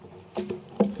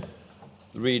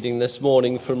Reading this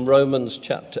morning from Romans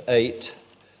chapter 8,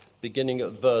 beginning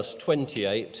at verse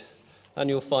 28, and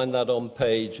you'll find that on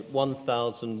page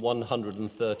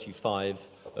 1135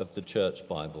 of the Church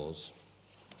Bibles.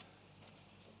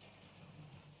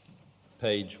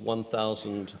 Page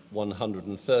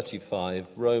 1135,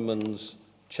 Romans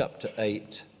chapter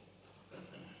 8,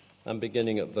 and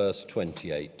beginning at verse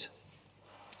 28.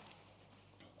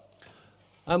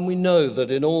 And we know that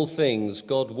in all things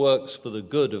God works for the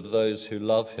good of those who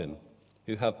love him,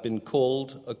 who have been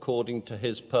called according to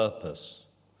his purpose.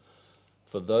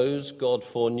 For those God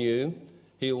foreknew,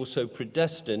 he also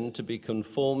predestined to be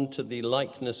conformed to the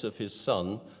likeness of his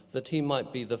Son, that he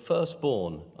might be the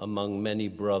firstborn among many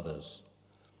brothers.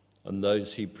 And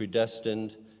those he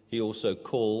predestined, he also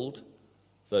called.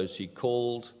 Those he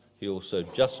called, he also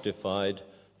justified.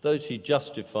 Those he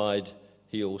justified,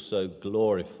 he also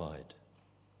glorified.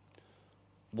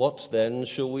 What then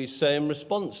shall we say in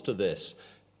response to this?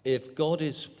 If God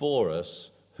is for us,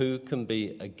 who can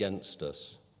be against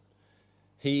us?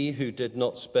 He who did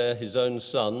not spare his own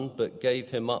Son, but gave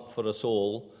him up for us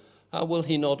all, how will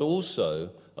he not also,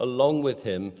 along with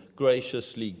him,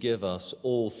 graciously give us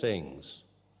all things?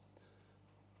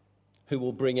 Who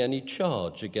will bring any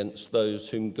charge against those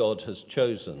whom God has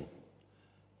chosen?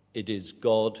 It is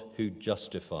God who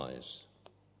justifies.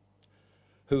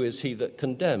 Who is he that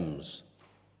condemns?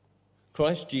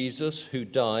 Christ Jesus, who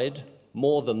died,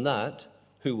 more than that,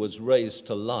 who was raised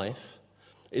to life,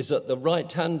 is at the right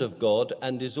hand of God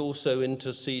and is also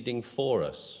interceding for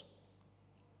us.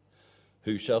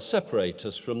 Who shall separate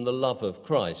us from the love of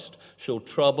Christ? Shall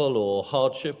trouble or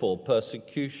hardship or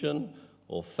persecution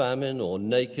or famine or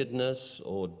nakedness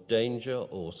or danger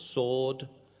or sword?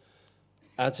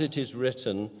 As it is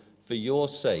written, for your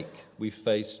sake we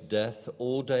face death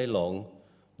all day long.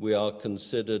 We are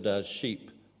considered as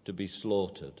sheep to be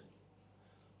slaughtered.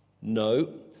 No,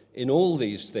 in all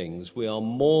these things we are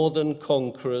more than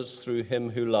conquerors through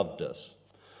him who loved us.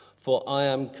 For I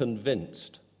am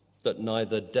convinced that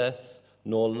neither death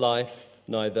nor life,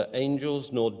 neither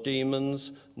angels nor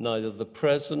demons, neither the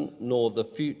present nor the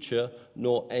future,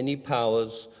 nor any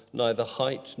powers, neither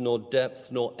height nor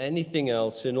depth, nor anything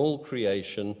else in all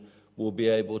creation will be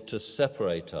able to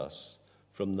separate us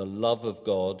from the love of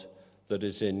God that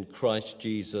is in Christ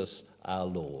Jesus our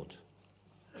Lord.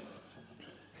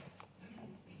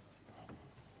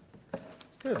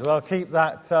 Good. Well, keep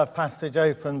that passage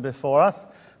open before us.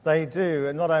 They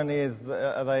do, not only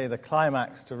are they the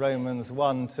climax to Romans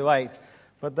 1 to 8,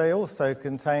 but they also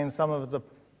contain some of the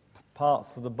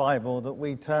parts of the Bible that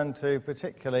we turn to,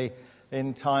 particularly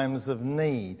in times of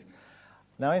need.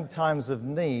 Now, in times of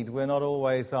need, we're not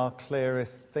always our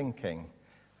clearest thinking,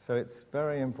 so it's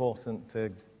very important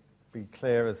to be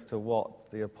clear as to what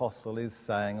the apostle is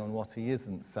saying and what he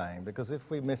isn't saying, because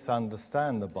if we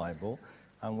misunderstand the Bible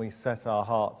and we set our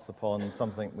hearts upon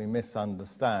something we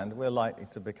misunderstand, we're likely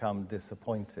to become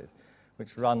disappointed,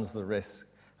 which runs the risk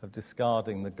of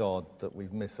discarding the God that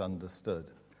we've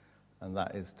misunderstood, and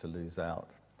that is to lose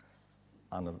out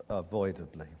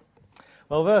unavoidably.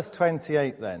 Well, verse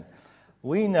 28 then.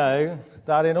 We know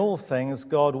that in all things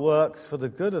God works for the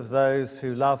good of those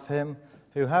who love him,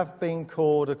 who have been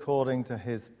called according to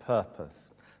his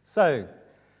purpose. So,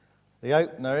 the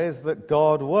opener is that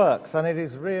God works, and it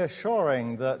is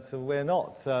reassuring that we're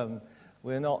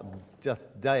not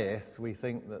just deists. We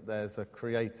think that there's a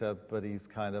creator, but he's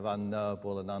kind of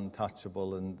unknowable and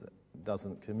untouchable and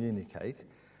doesn't communicate.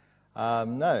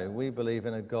 No, we believe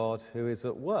in a God who is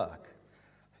at work.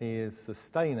 He is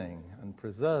sustaining and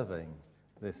preserving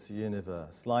this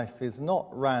universe. Life is not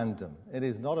random. It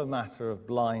is not a matter of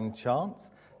blind chance.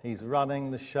 He's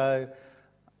running the show,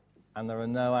 and there are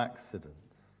no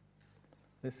accidents.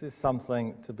 This is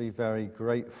something to be very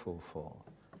grateful for.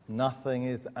 Nothing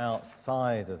is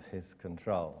outside of his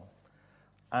control.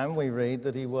 And we read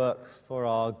that he works for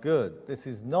our good. This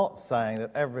is not saying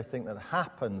that everything that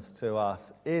happens to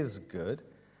us is good.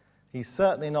 He's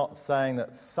certainly not saying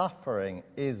that suffering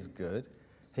is good.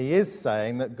 He is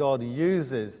saying that God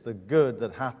uses the good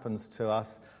that happens to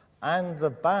us and the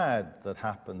bad that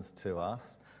happens to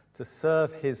us to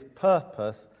serve his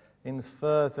purpose in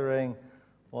furthering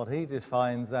what he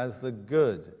defines as the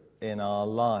good in our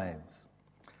lives.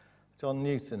 John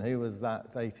Newton, who was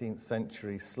that 18th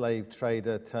century slave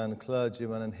trader turned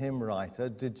clergyman and hymn writer,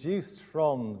 deduced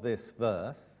from this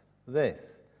verse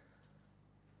this.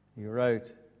 He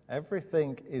wrote,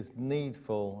 "Everything is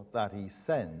needful that he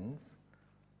sends,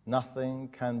 nothing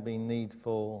can be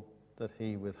needful that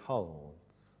he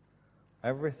withholds."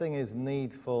 Everything is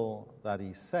needful that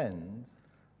he sends,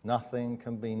 nothing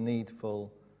can be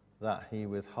needful that he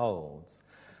withholds.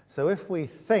 So if we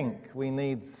think we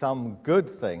need some good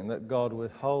thing that God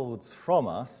withholds from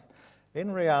us,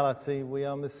 in reality we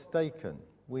are mistaken.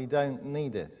 We don't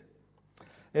need it.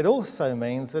 It also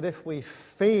means that if we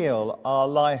feel our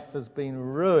life has been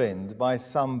ruined by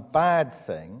some bad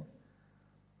thing,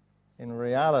 in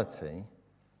reality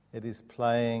it is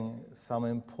playing some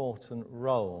important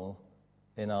role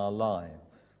in our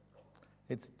lives.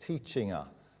 It's teaching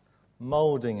us,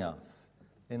 molding us,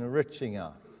 enriching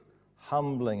us,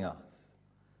 humbling us.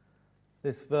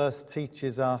 This verse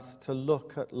teaches us to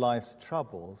look at life's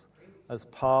troubles as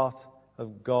part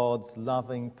of God's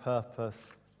loving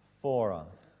purpose for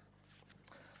us.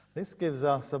 This gives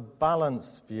us a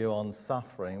balanced view on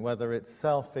suffering, whether it's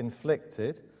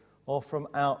self-inflicted or from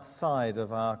outside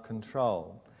of our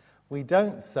control. We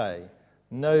don't say,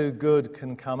 no good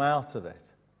can come out of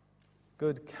it.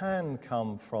 Good can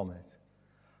come from it.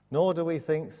 Nor do we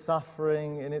think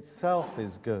suffering in itself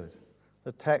is good.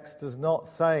 The text does not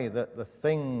say that the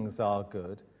things are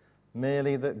good,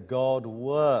 merely that God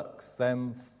works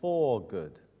them for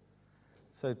good.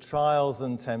 So trials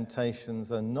and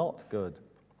temptations are not good,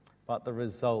 but the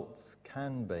results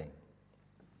can be.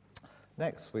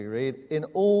 Next we read, in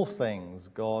all things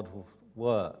God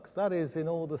works. That is, in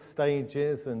all the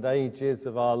stages and ages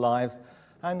of our lives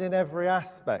and in every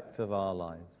aspect of our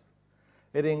lives.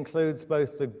 It includes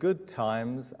both the good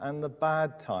times and the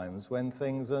bad times when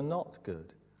things are not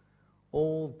good.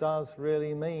 All does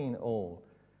really mean all.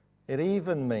 It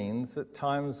even means at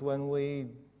times when we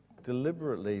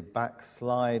deliberately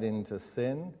backslide into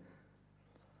sin.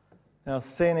 Now,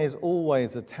 sin is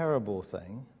always a terrible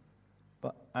thing,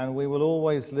 and we will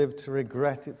always live to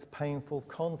regret its painful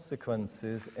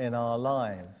consequences in our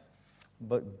lives.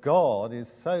 But God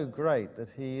is so great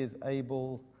that he is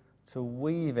able to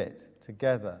weave it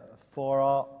together for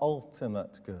our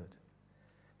ultimate good.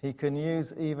 He can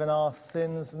use even our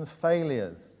sins and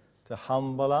failures to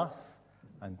humble us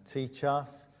and teach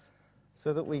us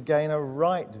so that we gain a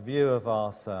right view of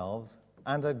ourselves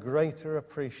and a greater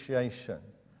appreciation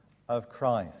of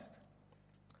Christ.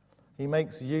 He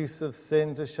makes use of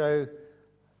sin to show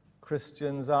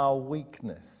Christians our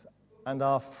weakness and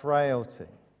our frailty.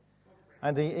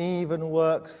 And he even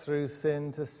works through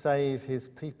sin to save his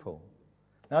people.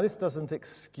 Now, this doesn't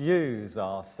excuse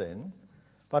our sin,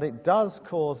 but it does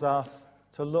cause us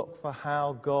to look for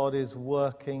how God is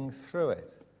working through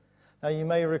it. Now, you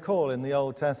may recall in the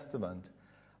Old Testament,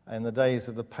 in the days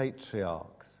of the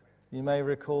patriarchs, you may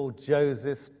recall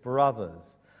Joseph's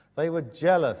brothers. They were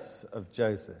jealous of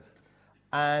Joseph,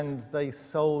 and they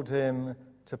sold him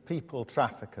to people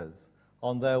traffickers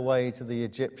on their way to the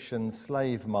Egyptian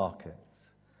slave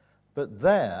markets. But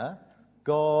there,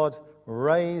 God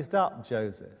raised up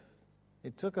Joseph.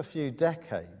 It took a few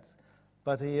decades,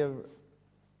 but he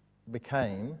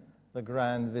became the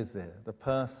Grand Vizier, the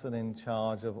person in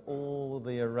charge of all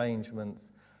the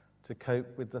arrangements to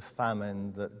cope with the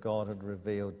famine that God had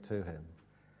revealed to him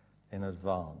in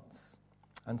advance.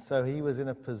 And so he was in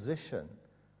a position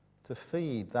to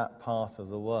feed that part of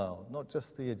the world, not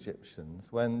just the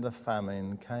Egyptians, when the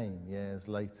famine came years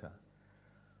later.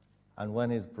 And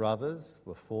when his brothers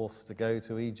were forced to go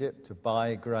to Egypt to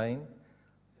buy grain,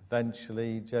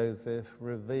 eventually Joseph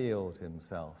revealed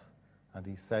himself, and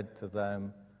he said to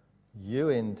them, "You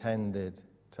intended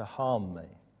to harm me,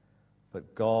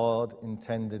 but God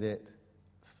intended it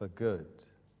for good."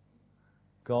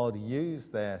 God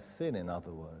used their sin, in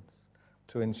other words,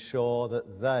 to ensure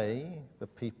that they, the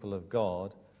people of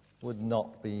God, would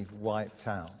not be wiped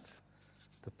out.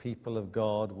 The people of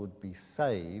God would be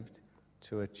saved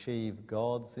to achieve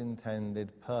God's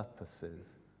intended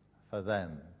purposes for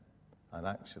them, and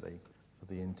actually for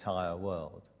the entire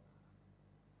world.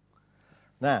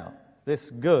 Now, this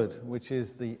good, which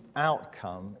is the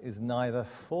outcome, is neither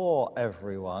for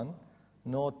everyone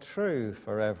nor true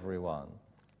for everyone.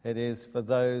 It is for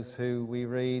those who, we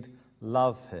read,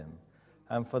 love him,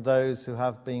 and for those who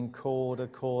have been called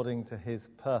according to his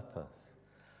purpose,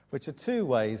 which are two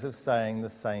ways of saying the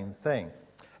same thing.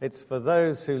 It's for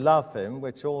those who love him,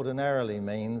 which ordinarily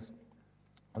means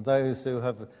those who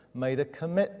have made a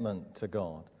commitment to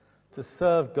God, to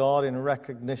serve God in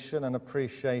recognition and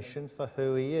appreciation for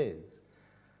who he is.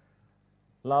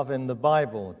 Love in the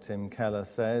Bible, Tim Keller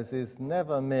says, is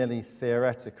never merely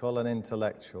theoretical and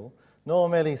intellectual, nor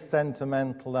merely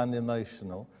sentimental and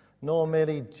emotional, nor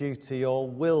merely duty or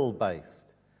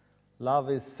will-based. Love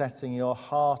is setting your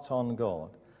heart on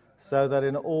God, so that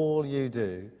in all you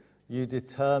do, you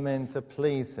determine to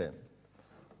please him.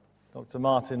 Dr.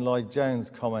 Martin Lloyd-Jones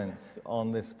comments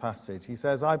on this passage. He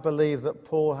says, "I believe that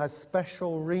Paul has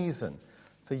special reason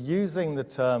for for using the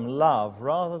term love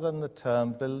rather than the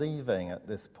term believing at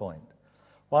this point.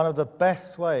 One of the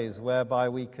best ways whereby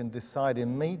we can decide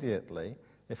immediately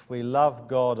if we love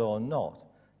God or not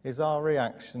is our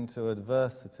reaction to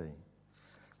adversity.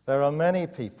 There are many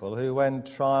people who, when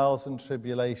trials and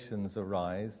tribulations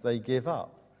arise, they give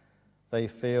up. They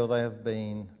feel they have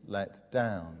been let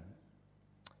down.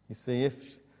 You see,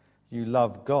 if you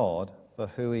love God for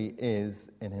who he is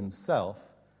in himself,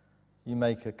 you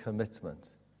make a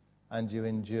commitment and you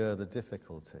endure the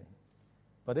difficulty.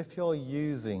 But if you're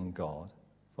using God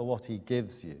for what he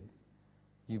gives you,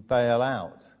 you bail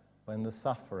out when the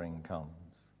suffering comes.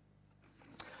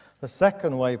 The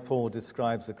second way Paul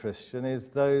describes a Christian is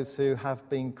those who have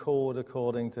been called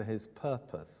according to his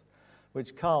purpose,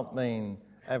 which can't mean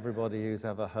everybody who's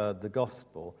ever heard the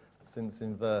gospel, since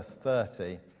in verse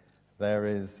 30 there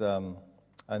is an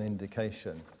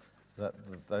indication that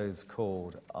those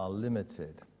called are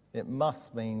limited. It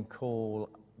must mean called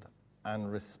and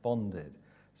responded,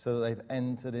 so that they've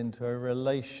entered into a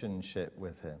relationship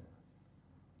with him.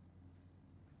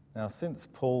 Now, since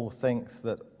Paul thinks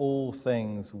that all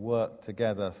things work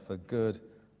together for good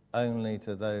only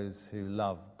to those who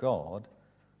love God,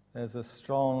 there's a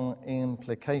strong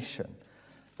implication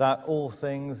that all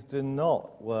things do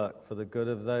not work for the good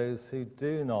of those who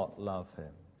do not love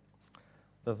him.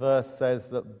 The verse says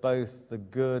that both the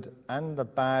good and the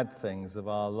bad things of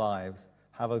our lives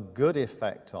have a good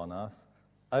effect on us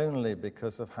only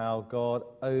because of how God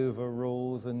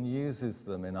overrules and uses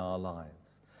them in our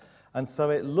lives. And so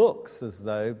it looks as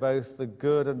though both the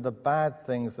good and the bad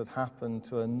things that happen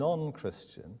to a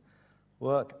non-Christian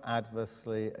work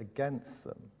adversely against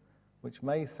them, which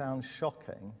may sound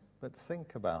shocking, but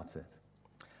think about it.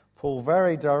 Paul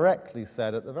very directly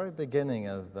said at the very beginning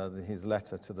of his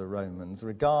letter to the Romans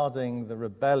regarding the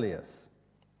rebellious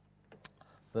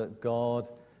that God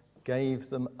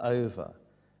gave them over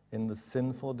in the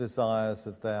sinful desires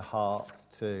of their hearts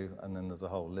to, and then there's a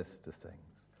whole list of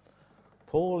things.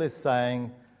 Paul is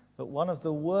saying that one of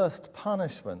the worst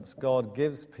punishments God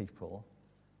gives people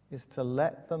is to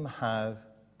let them have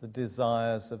the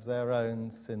desires of their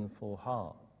own sinful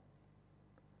heart.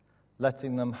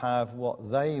 Letting them have what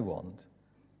they want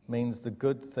means the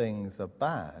good things are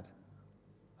bad,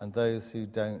 and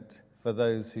for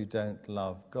those who don't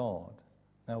love God.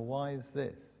 Now, why is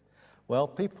this? Well,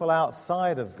 people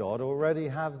outside of God already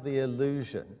have the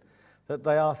illusion that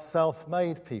they are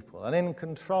self-made people and in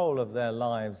control of their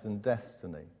lives and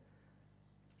destiny.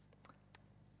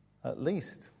 At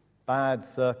least bad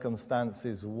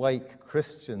circumstances wake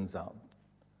Christians up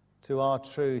to our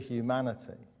true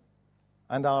humanity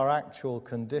and our actual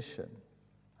condition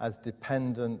as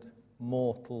dependent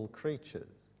mortal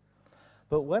creatures.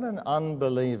 But when an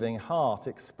unbelieving heart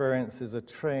experiences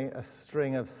a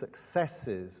string of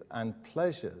successes and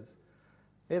pleasures,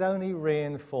 it only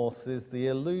reinforces the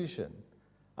illusion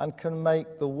and can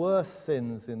make the worst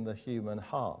sins in the human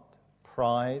heart,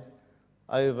 pride,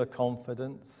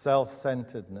 overconfidence,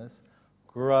 self-centeredness,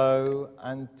 grow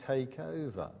and take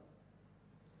over.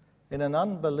 In an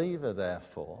unbeliever,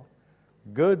 therefore,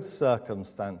 good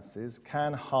circumstances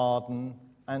can harden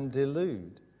and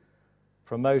delude,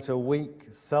 promote a weak,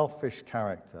 selfish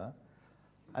character,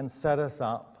 and set us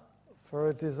up for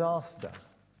a disaster.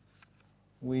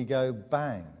 We go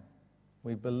bang.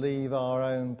 We believe our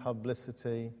own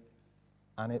publicity,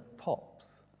 and it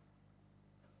pops.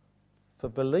 For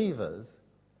believers,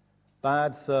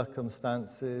 bad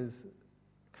circumstances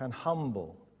can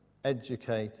humble,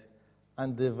 educate,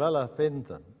 and develop in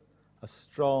them a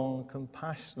strong,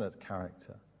 compassionate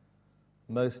character.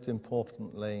 Most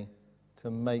importantly, to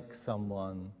make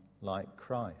someone like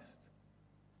Christ.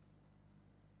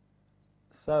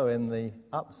 So in the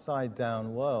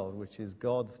upside-down world, which is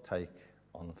God's take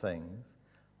on things,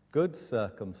 good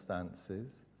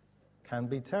circumstances can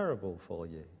be terrible for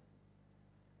you,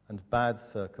 and bad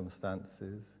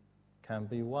circumstances can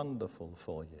be wonderful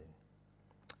for you.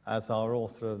 As our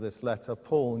author of this letter,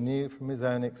 Paul, knew from his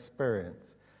own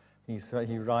experience.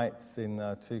 He writes in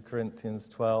 2 Corinthians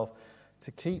 12,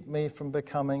 "To keep me from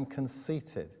becoming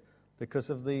conceited, because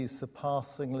of these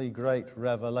surpassingly great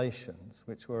revelations,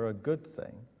 which were a good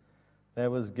thing, there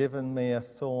was given me a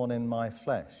thorn in my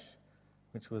flesh,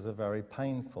 which was a very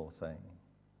painful thing,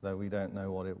 though we don't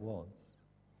know what it was."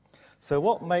 So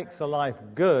what makes a life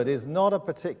good is not a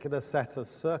particular set of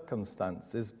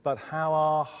circumstances, but how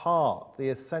our heart, the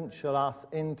essential us,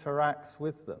 interacts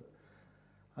with them.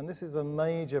 And this is a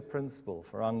major principle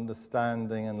for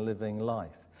understanding and living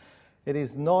life. It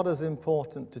is not as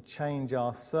important to change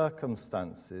our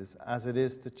circumstances as it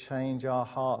is to change our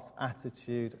heart's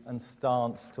attitude and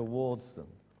stance towards them.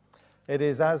 It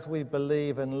is as we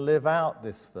believe and live out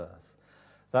this verse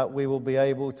that we will be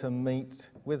able to meet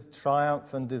with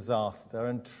triumph and disaster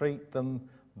and treat them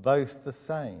both the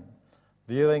same,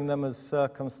 viewing them as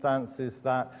circumstances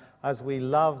that, as we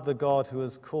love the God who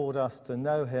has called us to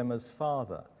know him as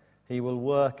Father, he will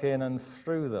work in and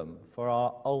through them for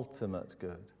our ultimate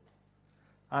good.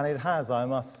 And it has, I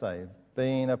must say,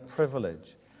 been a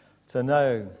privilege to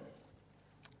know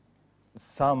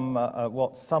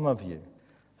what some of you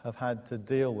have had to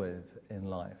deal with in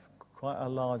life, quite a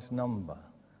large number,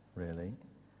 really,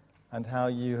 and how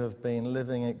you have been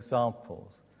living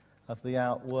examples of the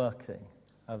outworking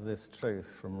of this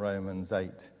truth from Romans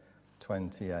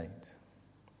 8:28.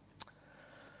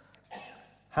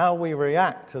 How we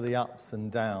react to the ups and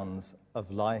downs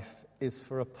of life is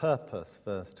for a purpose,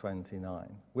 verse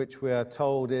 29, which we are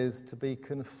told is to be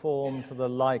conformed to the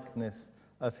likeness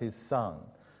of his Son.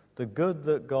 The good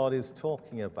that God is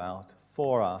talking about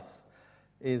for us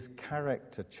is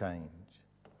character change.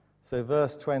 So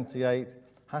verse 28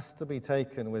 has to be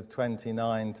taken with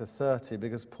 29 to 30,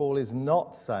 because Paul is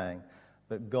not saying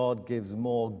that God gives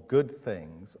more good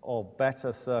things or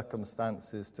better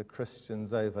circumstances to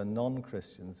Christians over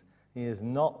non-Christians. He is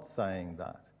not saying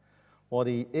that. What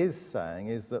he is saying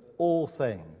is that all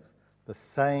things, the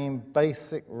same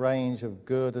basic range of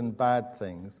good and bad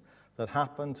things that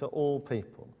happen to all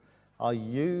people, are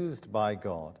used by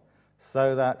God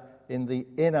so that in the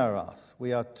inner us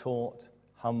we are taught,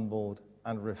 humbled,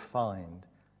 and refined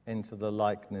into the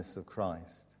likeness of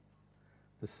Christ.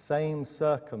 The same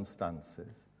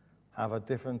circumstances have a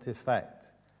different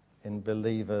effect in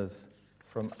believers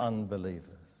from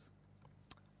unbelievers.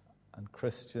 And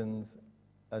Christians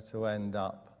are to end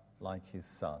up like his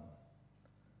Son.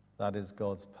 That is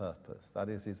God's purpose. That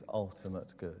is his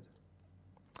ultimate good.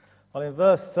 Well, in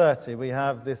verse 30, we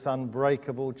have this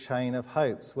unbreakable chain of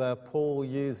hopes where Paul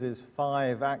uses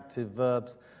 5 active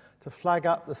verbs to flag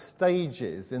up the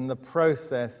stages in the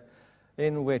process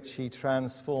in which he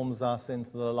transforms us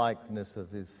into the likeness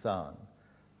of his Son.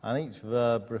 And each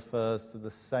verb refers to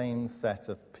the same set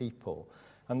of people.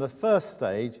 And the first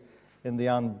stage in the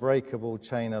unbreakable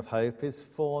chain of hope is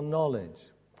foreknowledge,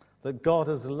 that God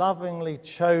has lovingly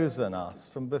chosen us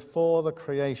from before the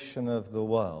creation of the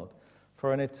world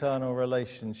for an eternal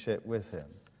relationship with him.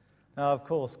 Now, of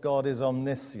course, God is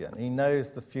omniscient. He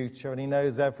knows the future and he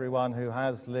knows everyone who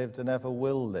has lived and ever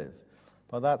will live.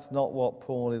 But that's not what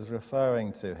Paul is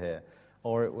referring to here,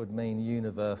 or it would mean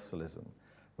universalism,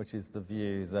 which is the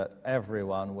view that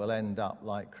everyone will end up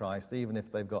like Christ, even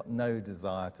if they've got no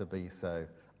desire to be so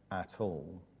at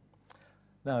all.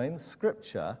 Now, in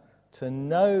Scripture, to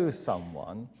know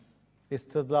someone is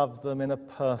to love them in a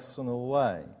personal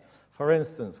way. For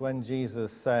instance, when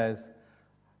Jesus says,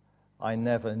 "I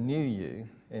never knew you,"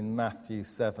 in Matthew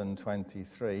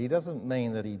 7:23, he doesn't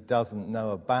mean that he doesn't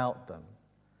know about them,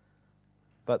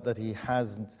 but that he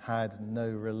hasn't had no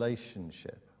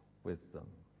relationship with them.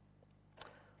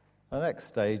 The next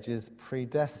stage is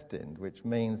predestined, which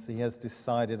means he has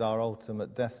decided our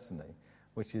ultimate destiny,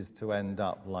 which is to end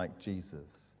up like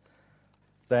Jesus.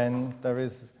 Then there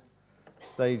is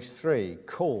stage 3,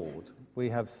 called. We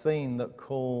have seen that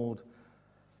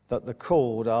the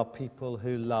called are people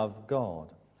who love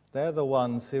God. They're the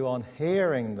ones who, on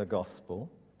hearing the gospel,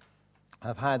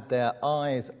 have had their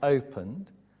eyes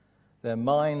opened, their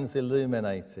minds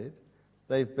illuminated,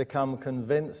 they've become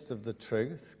convinced of the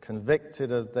truth,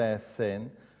 convicted of their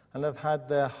sin, and have had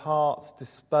their hearts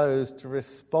disposed to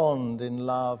respond in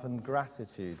love and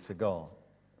gratitude to God.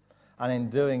 And in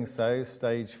doing so,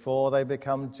 stage 4, they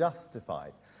become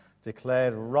justified,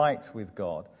 declared right with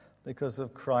God because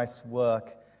of Christ's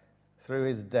work through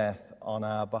his death on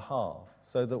our behalf,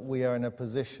 so that we are in a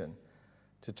position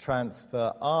to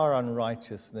transfer our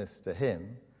unrighteousness to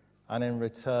him, and in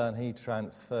return he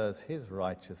transfers his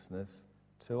righteousness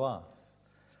to us.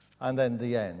 And then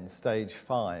the end, stage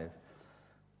 5,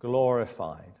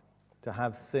 glorified, to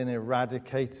have sin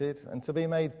eradicated and to be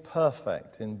made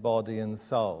perfect in body and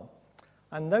soul.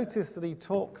 And notice that he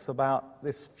talks about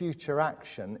this future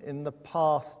action in the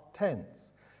past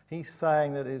tense. He's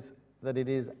saying that it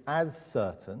is as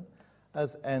certain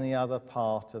as any other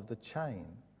part of the chain.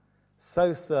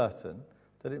 So certain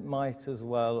that it might as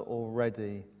well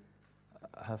already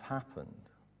have happened.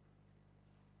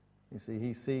 You see,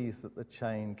 he sees that the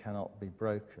chain cannot be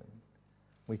broken.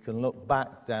 We can look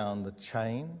back down the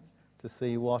chain to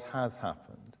see what has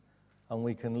happened, and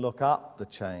we can look up the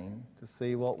chain to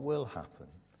see what will happen.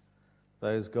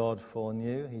 Those God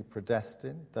foreknew, he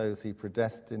predestined. Those he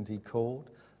predestined, he called.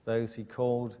 Those he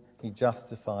called, he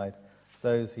justified.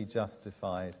 Those he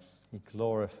justified, he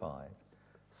glorified.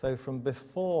 So from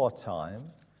before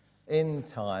time, in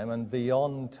time and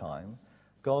beyond time,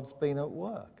 God's been at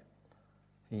work.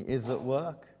 He is at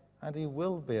work and he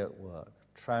will be at work,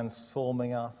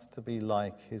 transforming us to be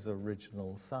like his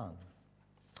original Son.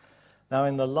 Now,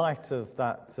 in the light of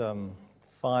that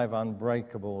 5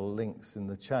 unbreakable links in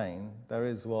the chain, there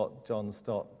is what John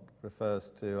Stott refers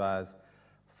to as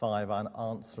 5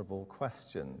 unanswerable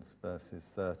questions,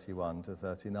 verses 31 to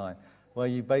 39, where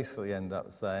you basically end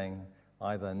up saying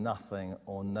either nothing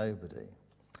or nobody.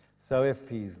 So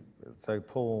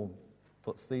Paul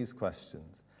puts these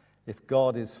questions. If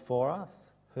God is for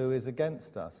us, who is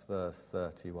against us? Verse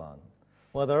 31.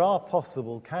 Well, there are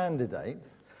possible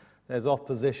candidates. There's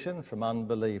opposition from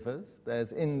unbelievers.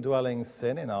 There's indwelling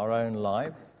sin in our own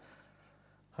lives.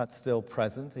 That's still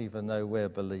present, even though we're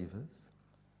believers.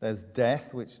 There's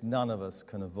death, which none of us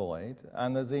can avoid.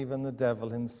 And there's even the devil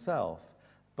himself.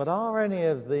 But are any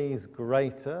of these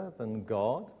greater than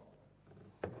God?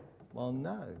 Well,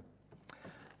 no.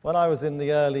 When I was in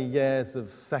the early years of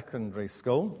secondary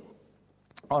school,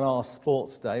 on our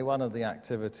sports day, one of the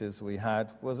activities we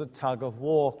had was a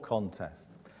tug-of-war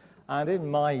contest. And in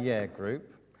my year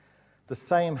group, the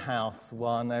same house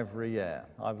won every year.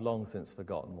 I've long since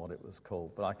forgotten what it was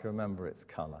called, but I can remember its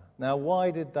colour. Now, why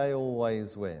did they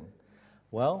always win?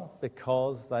 Well,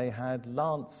 because they had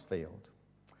Lancefield.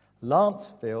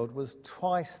 Lancefield was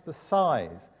twice the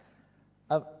size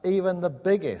of even the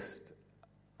biggest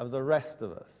of the rest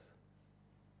of us.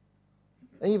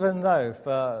 Even though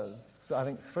for, I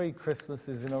think, 3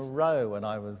 Christmases in a row when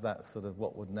I was that sort of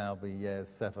what would now be years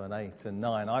 7, 8 and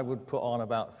 9, I would put on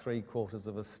about 3/4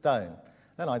 of a stone.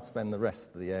 Then I'd spend the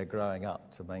rest of the year growing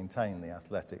up to maintain the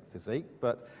athletic physique.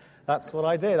 But that's what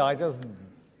I did. I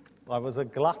was a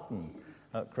glutton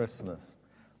at Christmas.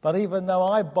 But even though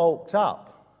I bulked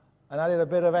up and added a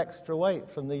bit of extra weight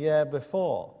from the year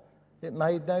before, it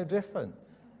made no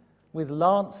difference. With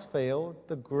Lancefield,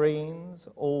 the Greens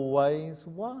always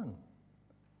won.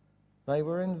 They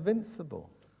were invincible.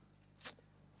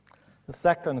 The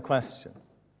second question,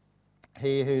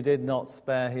 he who did not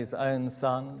spare his own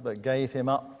Son, but gave him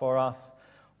up for us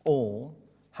all,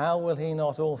 how will he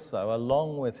not also,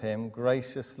 along with him,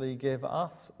 graciously give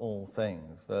us all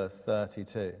things? Verse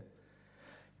 32.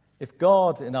 If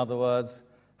God, in other words,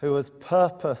 who has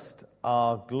purposed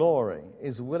our glory,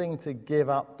 is willing to give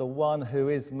up the one who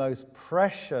is most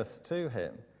precious to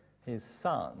him, his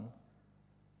Son,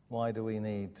 why do we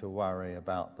need to worry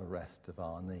about the rest of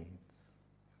our needs?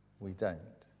 We don't.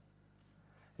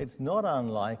 It's not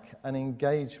unlike an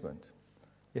engagement.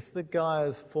 If the guy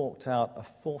has forked out a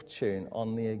fortune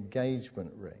on the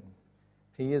engagement ring,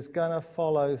 he is going to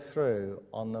follow through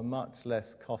on the much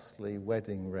less costly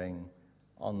wedding ring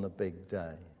on the big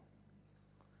day.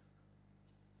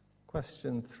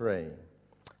 Question 3.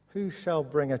 Who shall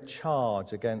bring a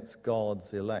charge against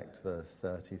God's elect? Verse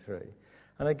 33.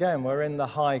 And again, we're in the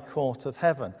high court of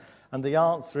heaven. And the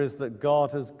answer is that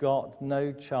God has got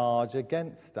no charge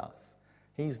against us.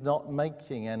 He's not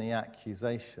making any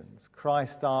accusations.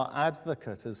 Christ, our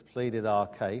advocate, has pleaded our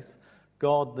case.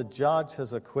 God, the judge,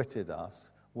 has acquitted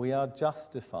us. We are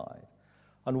justified.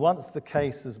 And once the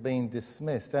case has been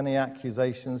dismissed, any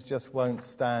accusations just won't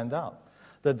stand up.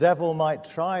 The devil might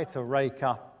try to rake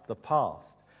up the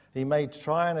past. He may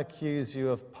try and accuse you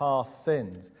of past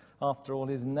sins. After all,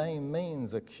 his name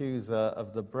means accuser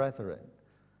of the brethren.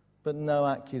 But no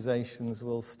accusations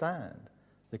will stand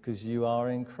because you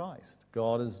are in Christ.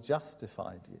 God has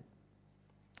justified you.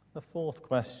 The fourth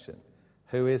question,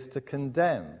 who is to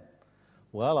condemn?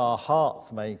 Well, our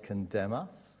hearts may condemn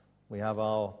us. We have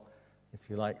our, if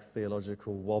you like,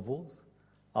 theological wobbles.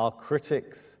 Our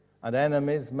critics and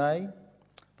enemies may.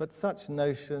 But such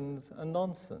notions are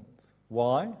nonsense.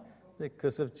 Why?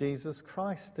 Because of Jesus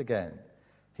Christ again.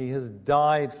 He has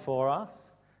died for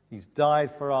us. He's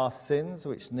died for our sins,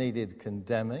 which needed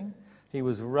condemning. He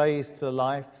was raised to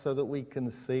life so that we can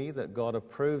see that God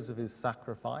approves of his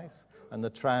sacrifice and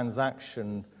the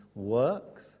transaction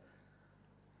works.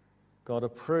 God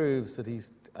approves that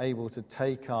he's able to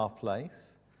take our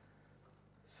place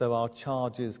so our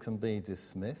charges can be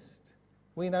dismissed.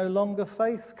 We no longer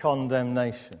face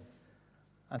condemnation,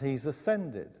 and he's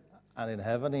ascended, and in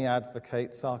heaven he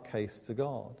advocates our case to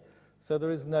God. So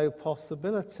there is no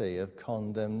possibility of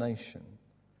condemnation.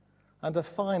 And a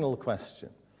final question,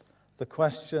 the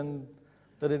question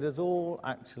that it has all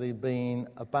actually been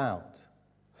about.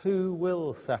 Who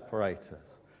will separate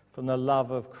us from the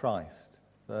love of Christ?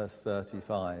 Verse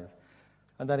 35.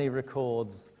 And then he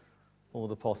records all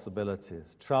the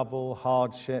possibilities. Trouble,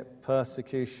 hardship,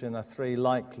 persecution are 3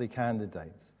 likely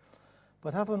candidates.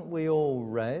 But haven't we all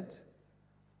read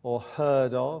or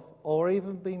heard of or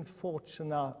even been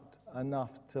fortunate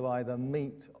enough to either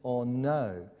meet or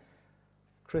know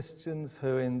Christians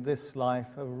who in this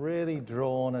life have really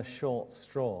drawn a short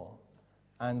straw,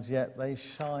 and yet they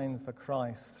shine for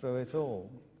Christ through it all.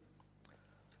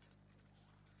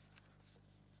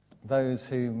 Those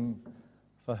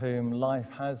for whom life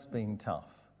has been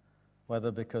tough,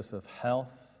 whether because of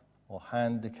health or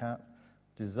handicap,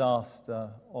 disaster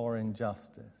or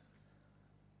injustice.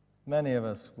 Many of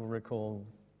us will recall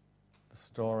the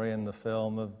story in the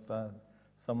film of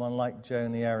someone like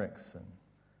Joni Eareckson,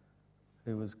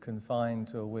 who was confined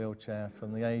to a wheelchair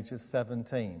from the age of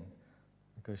 17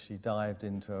 because she dived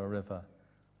into a river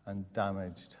and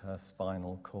damaged her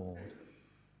spinal cord.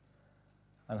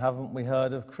 And haven't we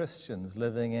heard of Christians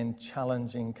living in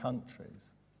challenging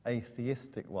countries,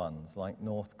 atheistic ones like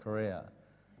North Korea,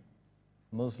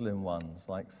 Muslim ones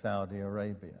like Saudi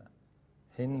Arabia,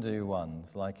 Hindu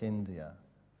ones like India,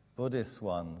 Buddhist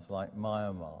ones like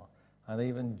Myanmar, and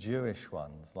even Jewish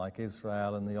ones like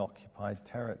Israel and the occupied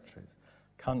territories,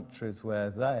 countries where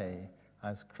they,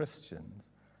 as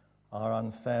Christians, are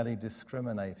unfairly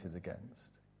discriminated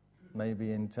against,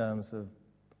 maybe in terms of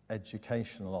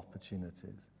educational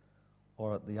opportunities,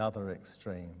 or at the other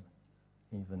extreme,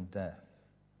 even death.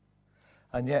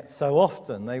 And yet so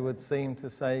often they would seem to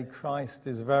say Christ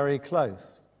is very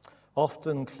close,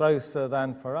 often closer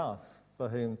than for us, for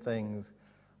whom things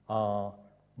are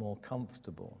more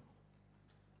comfortable.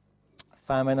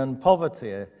 Famine and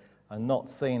poverty are not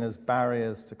seen as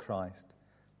barriers to Christ.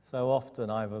 So often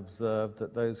I've observed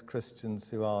that those Christians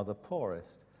who are the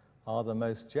poorest are the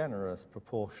most generous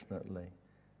proportionately,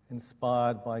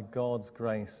 inspired by God's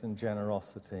grace and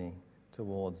generosity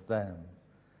towards them.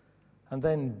 And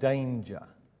then danger.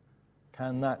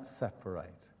 Can that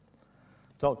separate?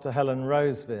 Dr. Helen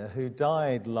Roseveare, who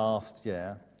died last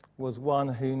year, was one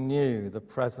who knew the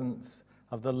presence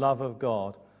of the love of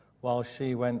God while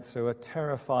she went through a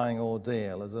terrifying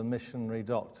ordeal as a missionary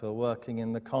doctor working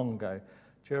in the Congo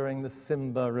during the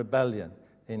Simba Rebellion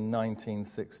in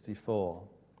 1964.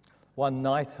 One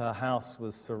night her house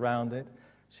was surrounded.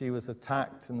 She was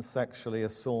attacked and sexually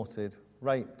assaulted,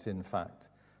 raped in fact,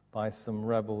 by some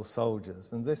rebel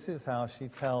soldiers. And this is how she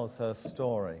tells her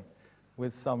story,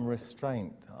 with some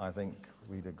restraint, I think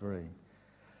we'd agree.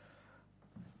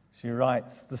 She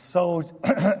writes, the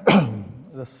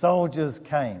soldiers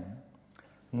came.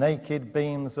 Naked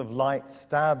beams of light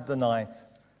stabbed the night,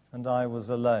 and I was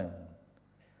alone.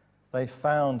 They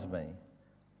found me,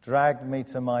 dragged me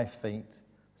to my feet,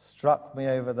 struck me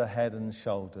over the head and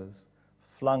shoulders,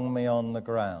 flung me on the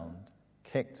ground,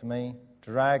 kicked me,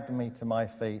 dragged me to my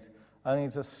feet, only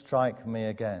to strike me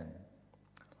again.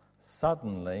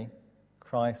 Suddenly,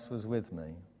 Christ was with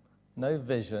me. No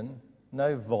vision,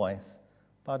 no voice,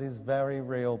 but his very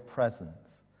real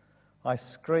presence. I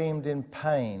screamed in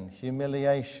pain,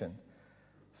 humiliation,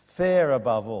 fear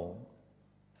above all.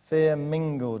 Fear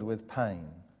mingled with pain.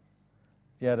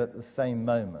 Yet at the same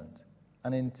moment,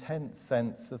 an intense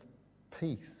sense of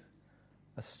peace,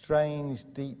 a strange,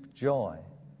 deep joy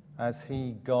as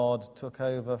he, God, took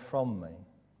over from me.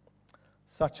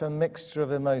 Such a mixture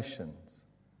of emotions.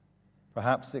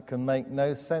 Perhaps it can make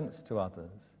no sense to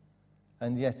others,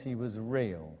 and yet he was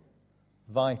real,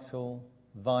 vital,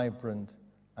 vibrant,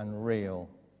 and real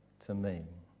to me.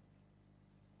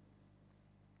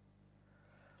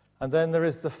 And then there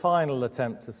is the final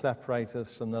attempt to separate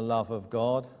us from the love of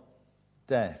God,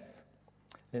 death.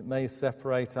 It may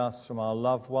separate us from our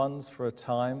loved ones for a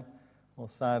time, or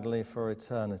sadly for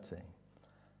eternity.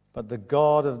 But the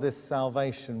God of this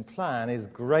salvation plan is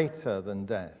greater than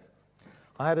death.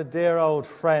 I had a dear old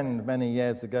friend many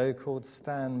years ago called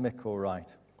Stan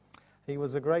Micklewright. He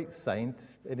was a great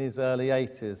saint in his early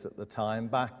 80s at the time,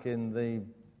 back in the,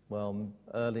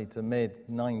 early to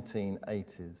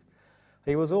mid-1980s.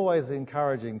 He was always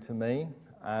encouraging to me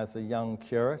as a young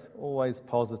curate, always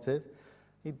positive.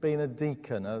 He'd been a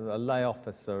deacon, a lay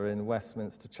officer in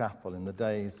Westminster Chapel in the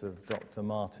days of Dr.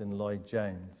 Martin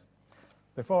Lloyd-Jones.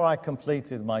 Before I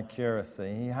completed my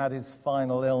curacy, he had his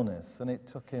final illness, and it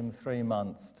took him 3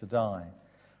 months to die.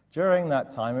 During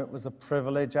that time, it was a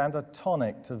privilege and a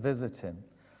tonic to visit him.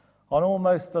 On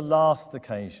almost the last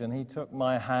occasion, he took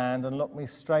my hand and looked me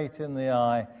straight in the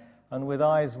eye, and with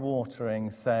eyes watering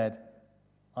said,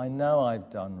 I know I've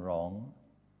done wrong,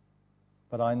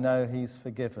 but I know he's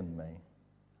forgiven me.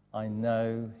 I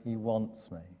know he wants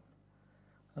me.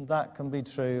 And that can be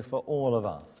true for all of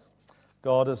us.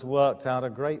 God has worked out a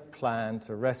great plan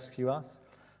to rescue us,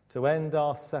 to end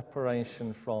our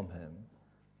separation from him.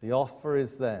 The offer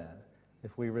is there.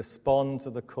 If we respond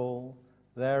to the call,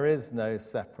 there is no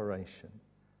separation.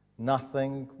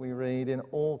 Nothing, we read, in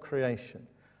all creation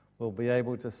will be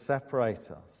able to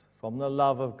separate us from the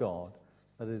love of God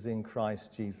that is in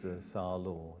Christ Jesus our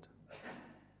Lord.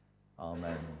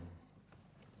 Amen.